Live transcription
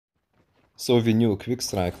So the new Quick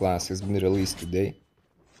Strike class has been released today,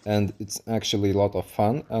 and it's actually a lot of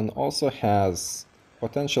fun and also has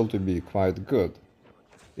potential to be quite good.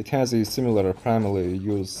 It has a similar primary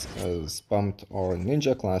use as Pumped or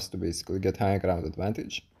Ninja class to basically get high ground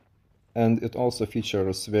advantage, and it also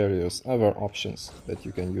features various other options that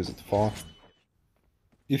you can use it for.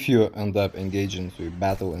 If you end up engaging into a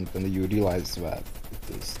battle and then you realize that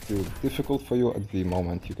it is still difficult for you at the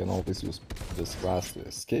moment, you can always use this class to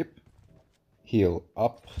escape, heal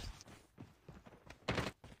up,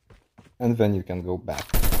 and then you can go back.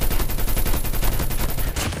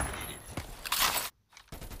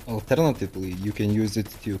 Alternatively, you can use it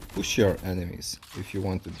to push your enemies if you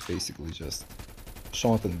want to basically just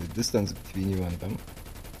shorten the distance between you and them.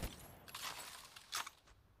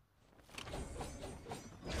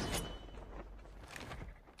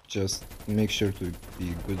 Just make sure to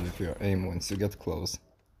be good with your aim once you get close.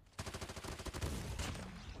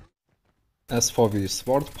 As for the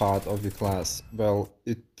sword part of the class, well,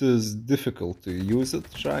 it is difficult to use it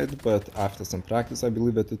right, but after some practice I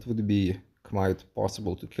believe that it would be quite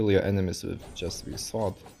possible to kill your enemies with just the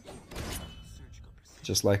sword.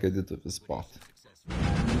 Just like I did with this bot.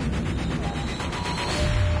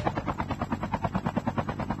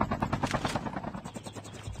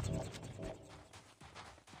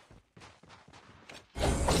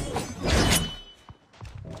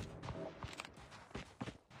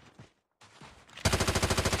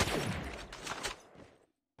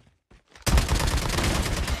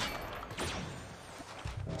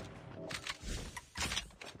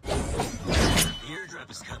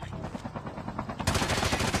 Is coming.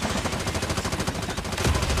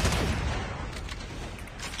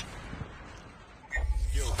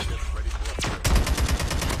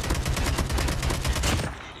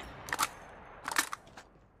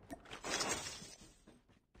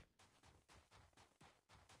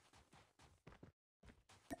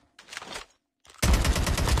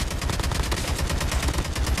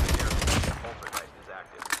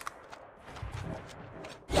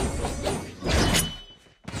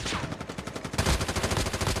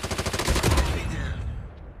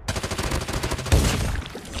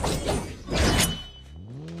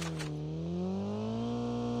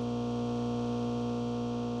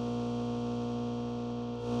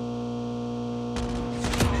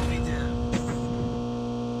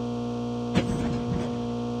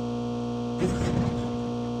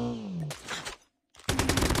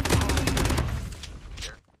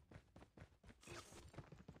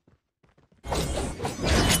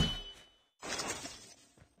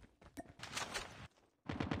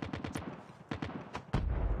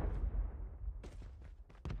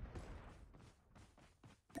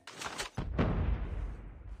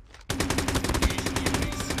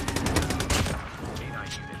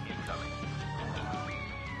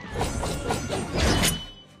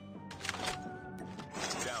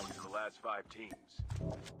 Five teams.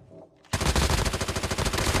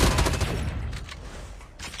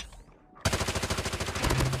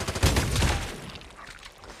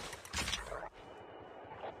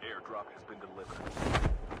 Airdrop has been delivered.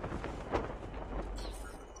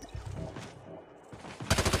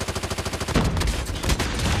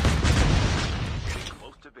 Getting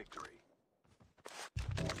close to victory.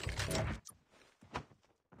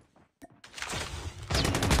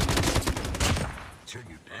 Turn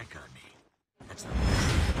your back on me. That's not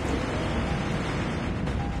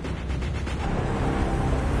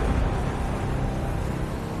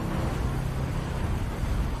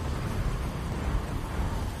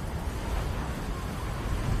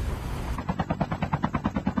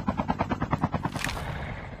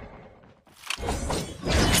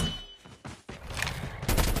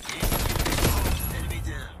enemy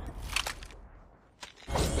down.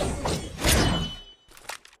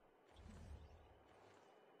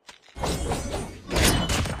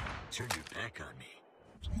 Turn your back on me.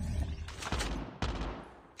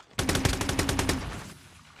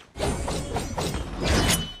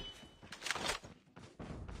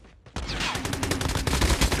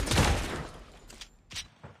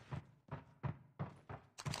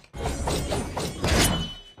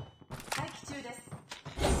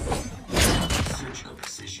 Surgical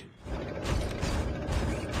precision.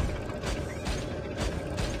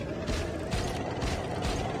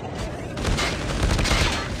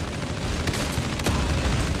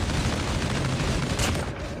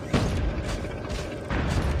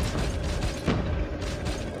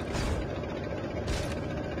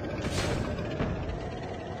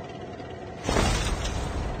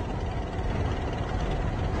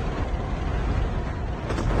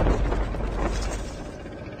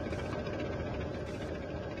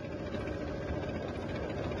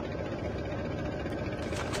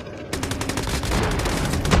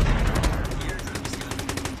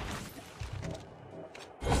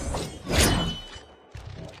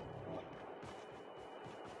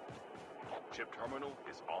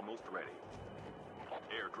 almost ready.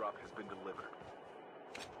 Airdrop has been delivered.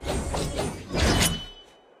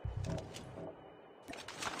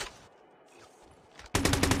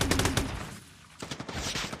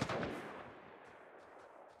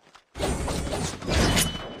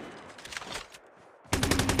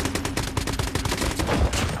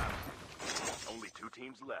 Only 2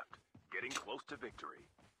 teams left, getting close to victory.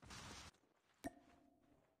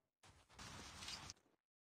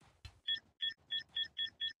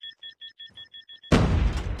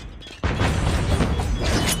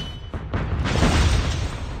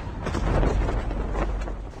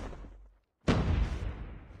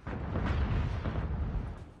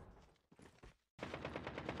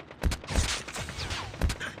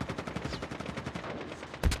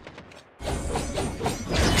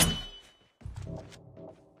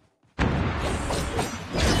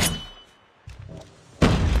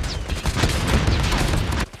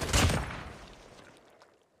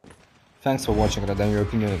 Thanks for watching, write down your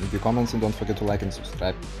opinion in the comments and don't forget to like and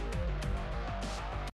subscribe.